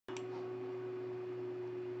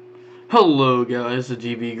Hello guys, the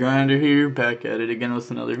GB Grinder here, back at it again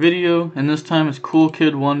with another video, and this time it's Cool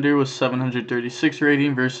Kid Wonder with 736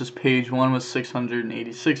 rating versus Page 1 with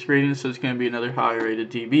 686 rating, so it's going to be another high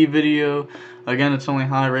rated DB video. Again, it's only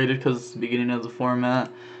high rated because it's the beginning of the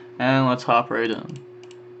format, and let's hop right in.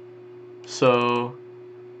 So,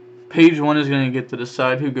 Page 1 is going to get to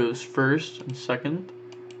decide who goes first and second.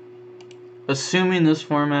 Assuming this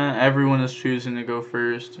format, everyone is choosing to go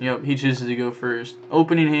first. Yep, he chooses to go first.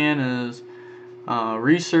 Opening hand is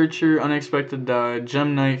Researcher, Unexpected Die,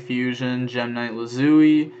 Gem Knight Fusion, Gem Knight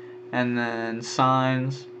Lazuli, and then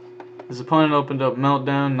Signs. His opponent opened up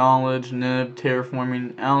Meltdown, Knowledge, Nib,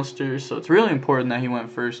 Terraforming, Alistair, so it's really important that he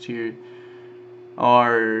went first here.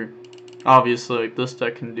 Or, obviously, like, this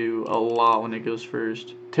deck can do a lot when it goes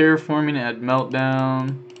first. Terraforming, add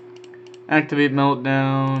Meltdown, activate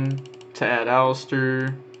Meltdown to add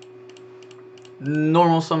Alistair.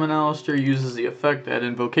 Normal summon Alistair, uses the effect, add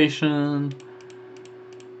Invocation.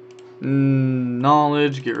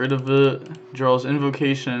 Knowledge, get rid of it. Draws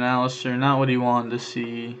Invocation and Alistair, not what he wanted to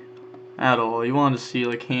see at all. He wanted to see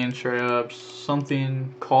like hand traps,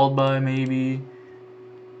 something called by maybe.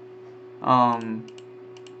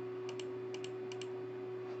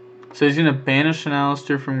 So he's gonna banish an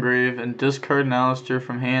Alistair from grave and discard an Alistair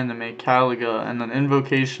from hand to make Caliga, and then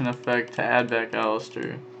Invocation effect to add back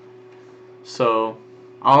Alistair. So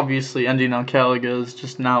obviously ending on Caliga is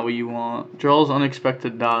just not what you want. Draws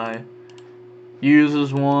Unexpected Die.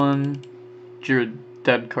 Uses one. You're a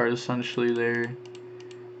dead card essentially there.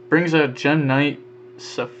 Brings out Gem Knight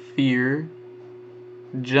Saphir.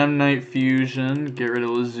 Gem Knight Fusion. Get rid of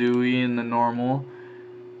Lazuli in the normal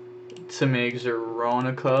to make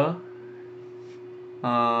Zeronica.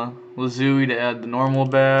 Lazuli to add the normal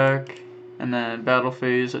back. And then battle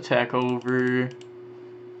phase, attack over.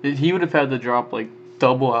 He would have had to drop like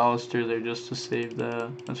double Alistair there just to save that.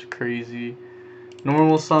 That's crazy.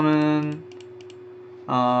 Normal summon.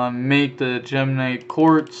 Make the Gem Knight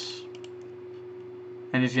Quartz.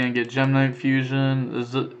 And he's gonna get Gem Knight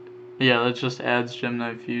Fusion. Yeah, that just adds Gem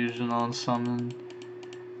Knight Fusion on summon.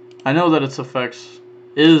 I know that its effects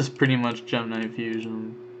is pretty much Gem Knight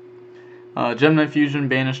Fusion. Gem Knight Fusion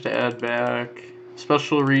banished to add back.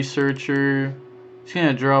 Special Researcher. He's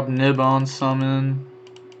gonna drop Nib on summon.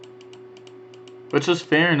 Which is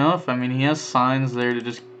fair enough. I mean, he has signs there to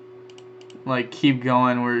just like keep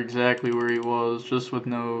going exactly where he was, just with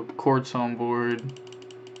no Quartz on board.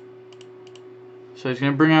 So he's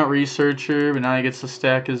gonna bring out Researcher, but now he gets to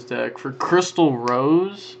stack his deck for Crystal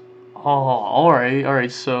Rose. Oh,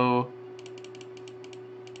 alright, so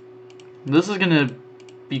this is gonna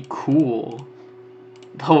be cool.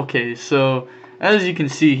 Okay, so as you can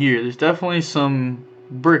see here, there's definitely some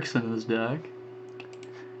bricks in his deck.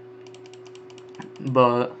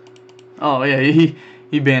 But, oh yeah,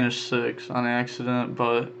 he banished 6 on accident,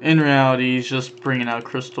 but in reality, he's just bringing out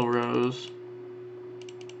Crystal Rose.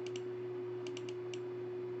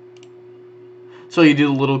 So you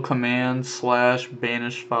do a little command /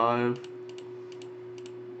 banish 5.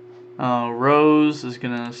 Rose is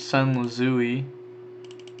gonna send Lazuli,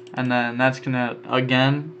 and then that's gonna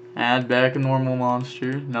again add back a normal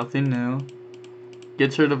monster, nothing new.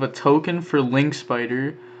 Gets rid of a token for Link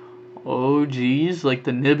Spider. Oh geez, like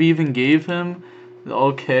the Nib even gave him.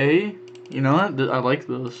 Okay, you know what? I like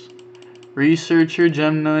this. Researcher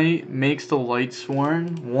Gem Knight makes the Light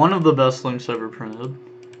Sworn, one of the best links ever printed.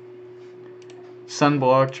 Send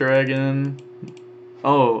Block Dragon.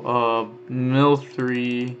 Oh, Mill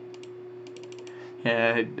 3.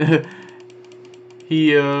 Yeah,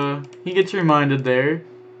 he gets reminded there.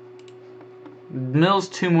 Mills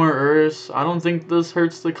 2 more Earths. I don't think this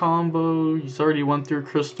hurts the combo. He's already went through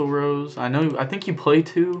Crystal Rose. I think you play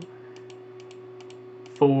 2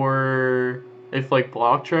 for if like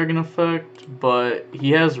Block Dragon effect, but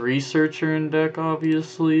he has Researcher in deck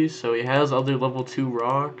obviously, so he has other level 2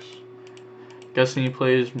 rocks. Guessing he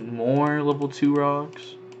plays more level 2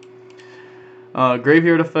 rocks.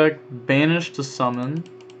 Graveyard effect, banish to summon.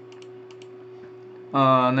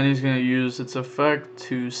 And then he's going to use its effect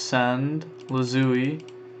to send Lazuli.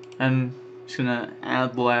 And he's going to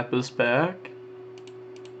add Lapis back.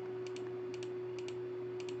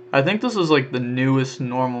 I think this is like the newest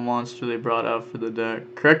normal monster they brought out for the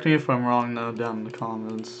deck. Correct me if I'm wrong though down in the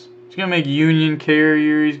comments. He's going to make Union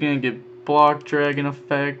Carrier. He's going to get Block Dragon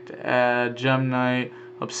effect, add Gem Knight,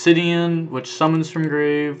 Obsidian, which summons from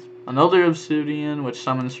grave, another Obsidian, which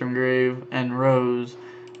summons from grave, and Rose.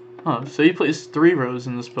 Oh, so he plays 3 Rose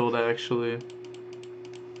in this build actually.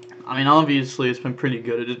 I mean, obviously it's been pretty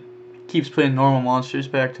good. It keeps playing normal monsters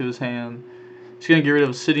back to his hand. He's gonna get rid of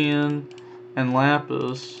Obsidian and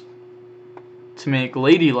Lapis to make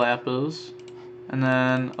Lady Lapis, and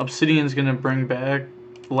then Obsidian's gonna bring back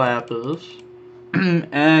Lapis,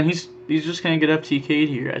 and he's just gonna get FTK'd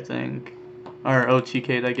here, I think, or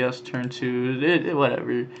OTK'd, I guess. Turn 2,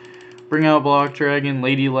 whatever. Bring out Block Dragon,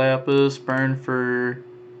 Lady Lapis, burn for.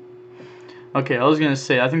 Okay, I was gonna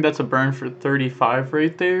say I think that's a burn for 35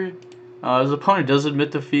 right there. His opponent does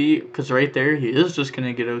admit defeat, because right there he is just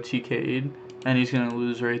gonna get OTK'd, and he's gonna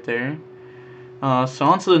lose right there. So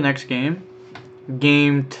on to the next game.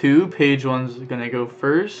 Game 2, page 1's gonna go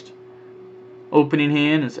first. Opening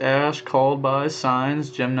hand is Ash, called by Signs,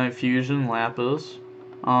 Gemini Fusion, Lapis.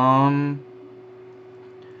 Yeah,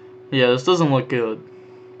 this doesn't look good.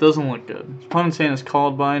 Doesn't look good. Opponent's hand is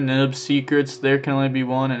called by Nib, Secrets, there can only be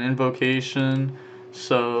one, and Invocation.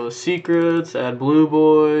 So Secrets, add Blue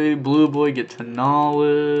Boy get to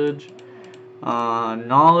Knowledge.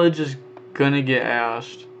 Knowledge is gonna get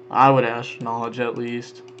ashed. I would ash Knowledge at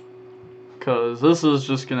least, cause this is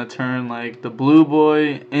just gonna turn like the Blue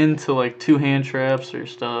Boy into like 2 hand traps or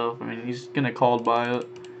stuff. I mean, he's gonna called by it.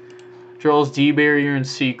 Draws D Barrier and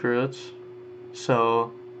Secrets.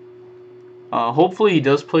 So hopefully he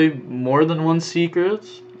does play more than 1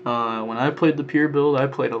 Secrets. When I played the pure build, I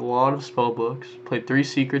played a lot of spell books. Played 3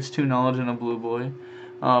 Secrets, 2 Knowledge, and a Blue Boy.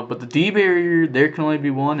 But the D Barrier, there can only be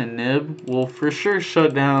one, and Nib will for sure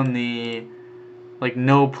shut down the like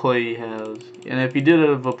no play he has. And if he did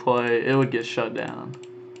have a play, it would get shut down.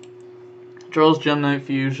 Draws Gemini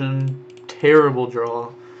Fusion, terrible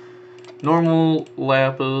draw. Normal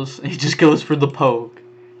Lapis, he just goes for the poke.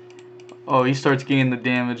 Oh, he starts getting the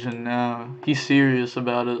damage, and now he's serious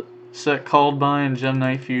about it. Set called by and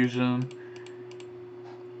Gemini Fusion.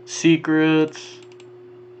 Secrets.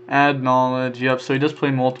 Add Knowledge. Yep, so he does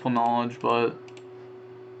play multiple Knowledge, but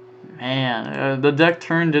man, the deck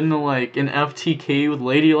turned into like an FTK with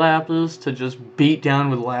Lady Lapis to just beat down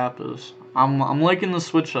with Lapis. I'm liking the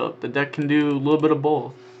switch up. The deck can do a little bit of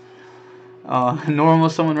both. Normal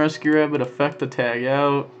Summon Rescue Rabbit, effect the tag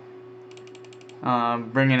out.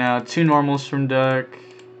 Bringing out 2 normals from deck.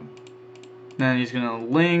 Then he's going to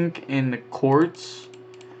link in the Quartz.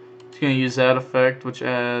 He's going to use that effect, which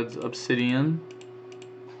adds Obsidian.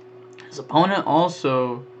 His opponent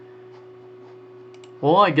also,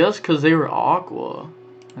 well, I guess because they were Aqua.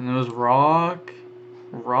 And it was Rock.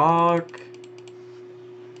 I was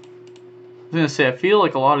going to say, I feel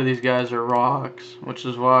like a lot of these guys are Rocks, which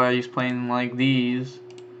is why he's playing like these.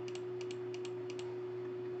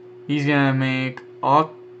 He's going to make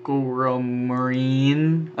Aquamarine.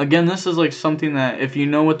 Again, this is like something that if you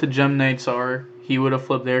know what the Gem Knights are, he would have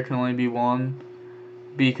flipped there can only be one.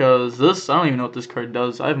 Because this, I don't even know what this card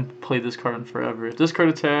does. I haven't played this card in forever. If this card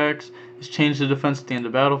attacks, it's changed the defense at the end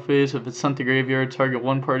of battle phase. If it's sent to graveyard, target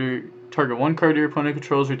one card your opponent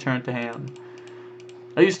controls, return it to hand.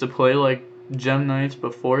 I used to play like Gem Knights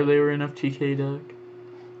before they were an FTK deck.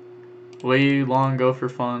 Way long ago for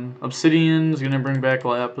fun. Obsidian's going to bring back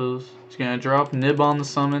Lapis. He's going to drop Nib on the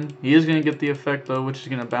summon. He is going to get the effect though, which is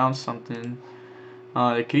going to bounce something.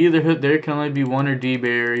 It could either hit there can only be one or D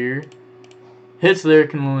Barrier. Hits there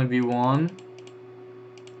can only be one.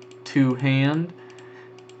 2 hand.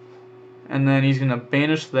 And then he's going to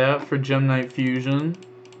banish that for Gemini Fusion.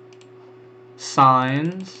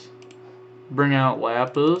 Signs. Bring out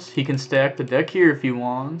Lapis. He can stack the deck here if he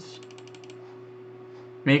wants.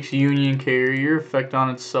 Makes Union Carrier, effect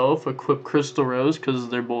on itself, equip Crystal Rose because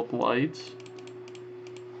they're both lights.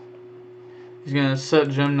 He's going to set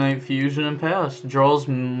Gemini Fusion and pass. Draws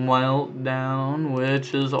Meltdown,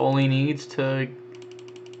 which is all he needs to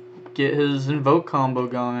get his Invoke combo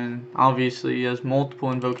going. Obviously, he has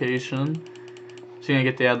multiple Invocation. So he's going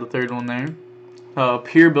to get to add the 3rd one there.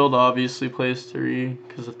 Pure build obviously plays 3,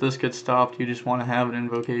 because if this gets stopped, you just want to have an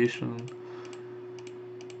Invocation.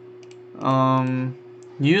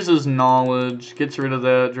 Uses Knowledge, gets rid of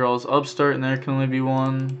that, draws Upstart, and there can only be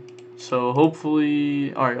one. So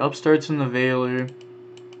hopefully, alright, Upstart's in the Veiler.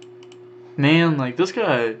 Man, like this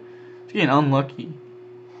guy, he's getting unlucky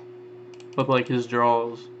with like his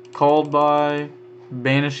draws. Called by,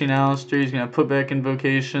 banishing Alistair, he's gonna put back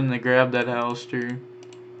Invocation, they grab that Alistair.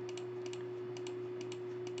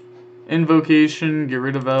 Invocation, get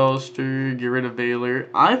rid of Alistair, get rid of Veiler.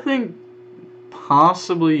 I think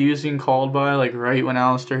possibly using Called by like right when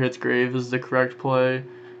Alistair hits grave is the correct play.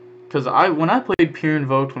 Because when I played Pure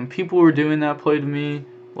Invoked, when people were doing that play to me,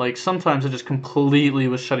 like sometimes it just completely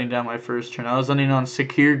was shutting down my first turn. I was ending on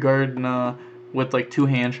Secure Gardener with like 2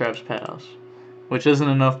 hand traps pass, which isn't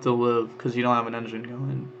enough to live because you don't have an engine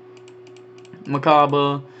going.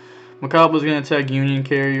 Macabre. Macabre's going to attack Union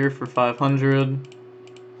Carrier for 500.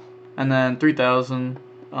 And then 3000.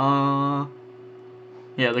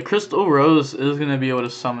 Yeah, the Crystal Rose is going to be able to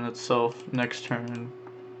summon itself next turn.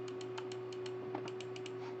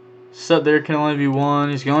 Set there can only be one.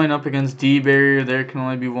 He's going up against D-Barrier. There can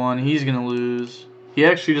only be one. He's going to lose. He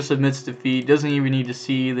actually just admits defeat. Doesn't even need to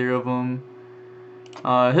see either of them.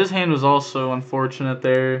 His hand was also unfortunate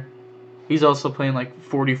there. He's also playing like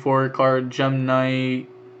 44 card Gem Knight,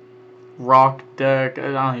 Rock deck.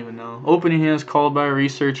 I don't even know. Opening hands called by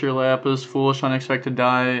Researcher, Lapis, Foolish, Unexpected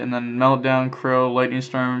Die, and then Meltdown, Crow, Lightning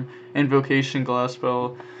Storm, Invocation, Glass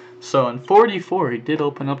Spell. So in 44, he did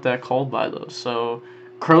open up that called by though. So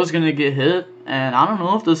Crow's gonna get hit, and I don't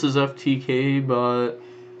know if this is FTK, but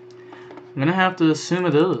I'm gonna have to assume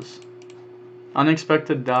it is.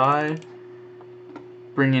 Unexpected Die,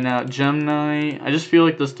 bringing out Gem Knight. I just feel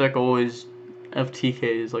like this deck always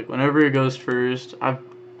FTKs. Like whenever it goes first, I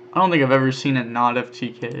don't think I've ever seen it not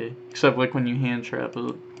FTK, except like when you hand trap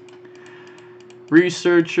it.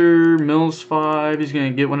 Researcher, Mills 5, he's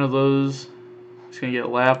gonna get one of those. He's gonna get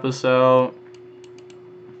Lapis out.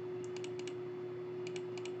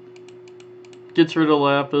 Gets rid of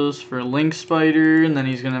Lapis for Link Spider, and then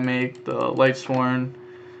he's gonna make the Lightsworn.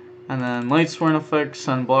 And then Lightsworn effect,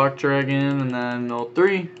 send Block Dragon, and then mill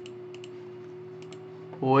 3.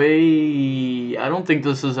 Wait, I don't think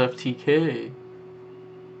this is FTK.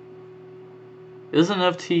 Isn't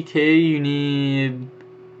FTK you need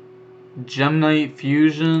Gem Knight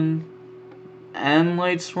Fusion and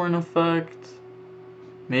Lightsworn effect?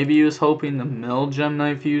 Maybe he was hoping to mill Gem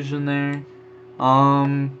Knight Fusion there.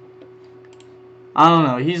 I don't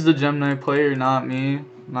know. He's the Gem Knight player, not me. I'm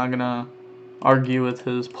not gonna argue with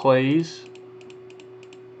his plays.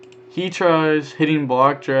 He tries hitting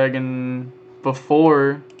Block Dragon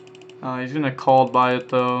before. He's gonna call by it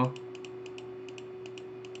though.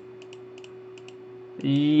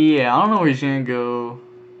 Yeah, I don't know where he's gonna go.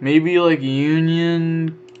 Maybe like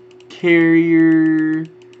Union, Carrier,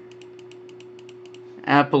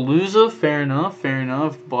 Appaloosa. Fair enough, fair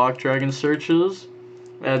enough. Block Dragon searches.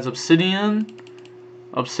 Adds Obsidian,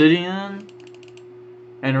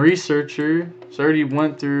 and Researcher. It's already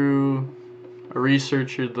went through a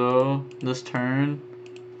Researcher though this turn.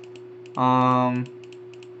 Oh.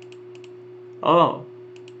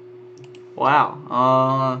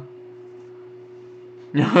 Wow.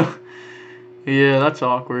 Yeah, that's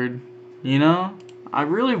awkward. You know, I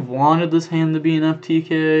really wanted this hand to be an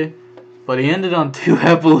FTK, but he ended on 2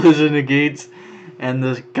 Appaloosa negates and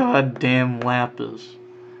this goddamn Lapis.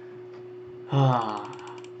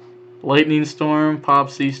 Lightning Storm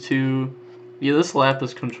pops these 2. Yeah, this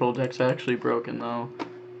Lapis control deck's actually broken though.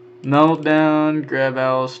 Meltdown, grab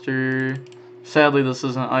Alistair. Sadly, this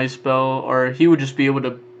isn't Ice Spell, or he would just be able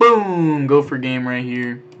to boom go for game right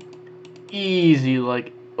here. Easy,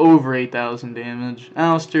 like over 8,000 damage.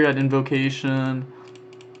 Alistair had Invocation.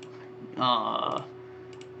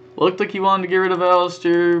 Looked like he wanted to get rid of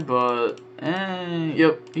Alistair, but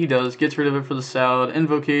yep, he does. Gets rid of it for the Salad.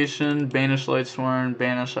 Invocation, banish Lightsworn,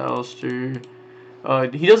 banish Alistair.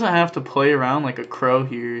 He doesn't have to play around like a Crow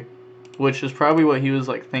here, which is probably what he was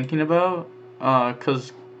like thinking about,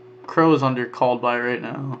 because Crow is under called by right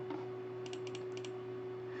now.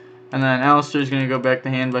 And then Alistair's going to go back to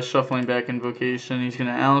hand by shuffling back Invocation. He's going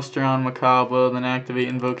to Alistair on Makaba, then activate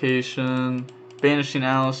Invocation, banishing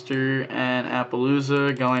Alistair and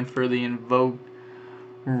Appaloosa, going for the Invoked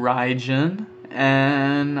Raijin.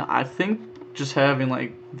 And I think just having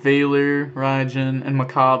like Valor, Raijin, and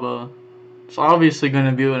Makaba, it's obviously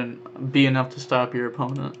going to be enough to stop your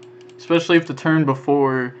opponent. Especially if the turn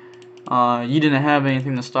before you didn't have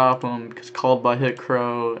anything to stop them because called by hit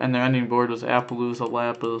Crow and their ending board was Appaloosa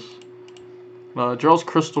Lapis. Draws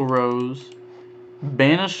Crystal Rose,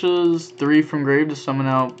 banishes 3 from grave to summon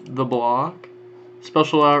out the block,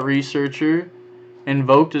 special out Researcher,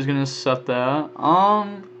 Invoked is gonna set that.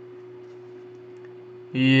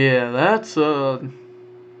 Yeah, that's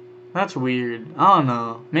weird. I don't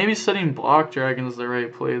know. Maybe setting Block Dragon is the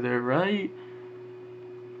right play there, right?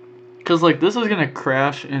 Because, like, this is going to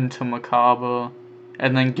crash into Makaba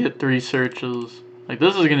and then get 3 searches. Like,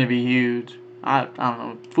 this is going to be huge. I don't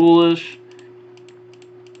know. Foolish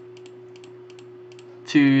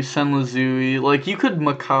to send Lazui. Like, you could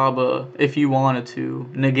Makaba if you wanted to.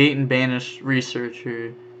 Negate and banish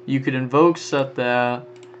Researcher. You could invoke, set that.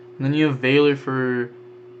 And then you have Valor for,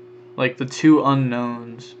 like, the 2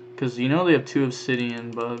 unknowns. Because, you know, they have 2 Obsidian,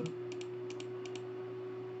 but...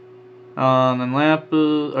 then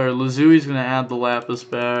Lapis, or Lazui's gonna add the Lapis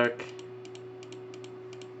back.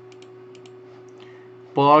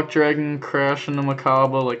 Block Dragon, crash into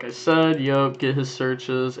Makaba, like I said. Yup, get his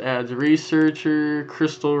searches. Adds Researcher,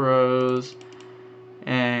 Crystal Rose,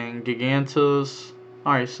 and Gigantus.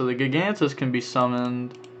 Alright, so the Gigantus can be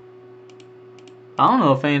summoned. I don't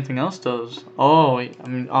know if anything else does. Oh, I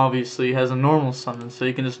mean, obviously it has a normal summon, so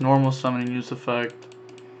you can just normal summon and use effect.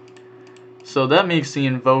 So that makes the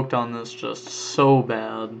Invoked on this just so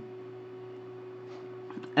bad.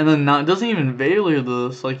 And then it doesn't even Veiler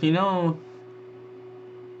this, like, you know.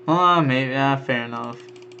 Maybe, fair enough.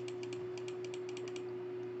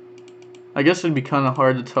 I guess it'd be kind of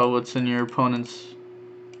hard to tell what's in your opponent's,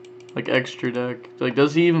 like, extra deck. Like,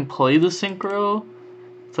 does he even play the Synchro?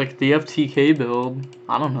 It's like the FTK build.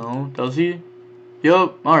 I don't know. Does he?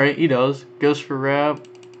 Yup. Alright, he does. Goes for Wrap.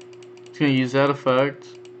 He's gonna use that effect.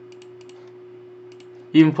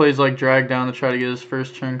 He even plays like Drag Down to try to get his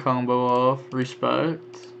first turn combo off.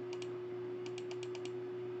 Respect.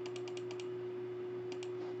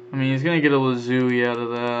 I mean, he's gonna get a Lazuli out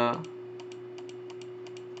of that.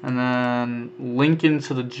 And then link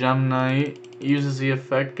into the Gem Knight. Uses the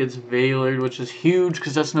effect, gets Veilered, which is huge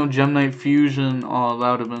because that's no Gem Knight fusion. Oh,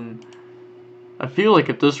 that would have been. I feel like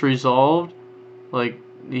if this resolved, like,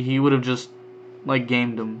 he would have just, like,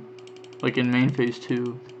 gamed him. Like in main phase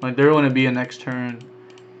 2. Like, there wouldn't be a next turn.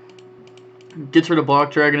 Gets rid of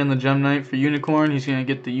Block Dragon and the Gem Knight for Unicorn. He's gonna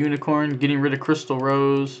get the Unicorn, getting rid of Crystal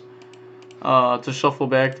Rose. To shuffle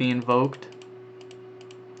back the Invoked.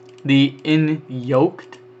 The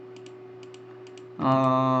Inyoked.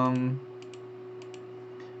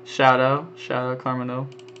 Shout out Carmino.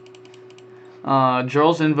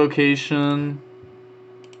 Draws Invocation.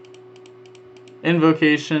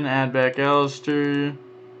 Add back Alistair.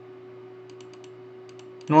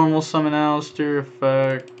 Normal summon Alistair,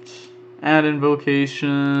 effect. Add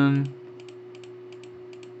Invocation.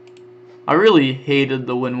 I really hated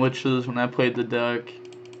the WindWitches when I played the deck.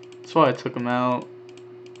 That's why I took them out.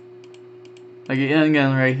 Like,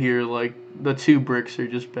 again, right here, like, the 2 bricks are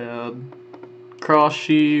just bad. Cross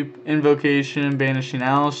Sheep, Invocation, banishing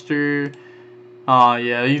Alistair.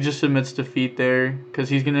 Yeah, he just admits defeat there, because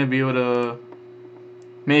he's going to be able to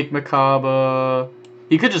make Makaba.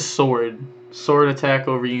 He could just Sword attack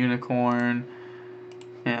over Unicorn.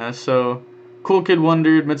 Yeah, so, Cool Kid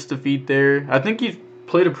Wonder admits defeat there. I think he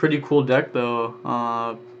played a pretty cool deck, though.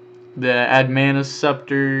 The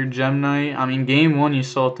Adamancipator Gem Knight. I mean, game 1 you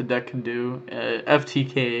saw what the deck can do.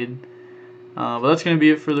 FTK'd. But that's going to be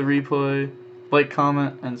it for the replay. Like,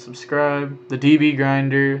 comment, and subscribe. The DB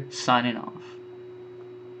Grinder, signing off.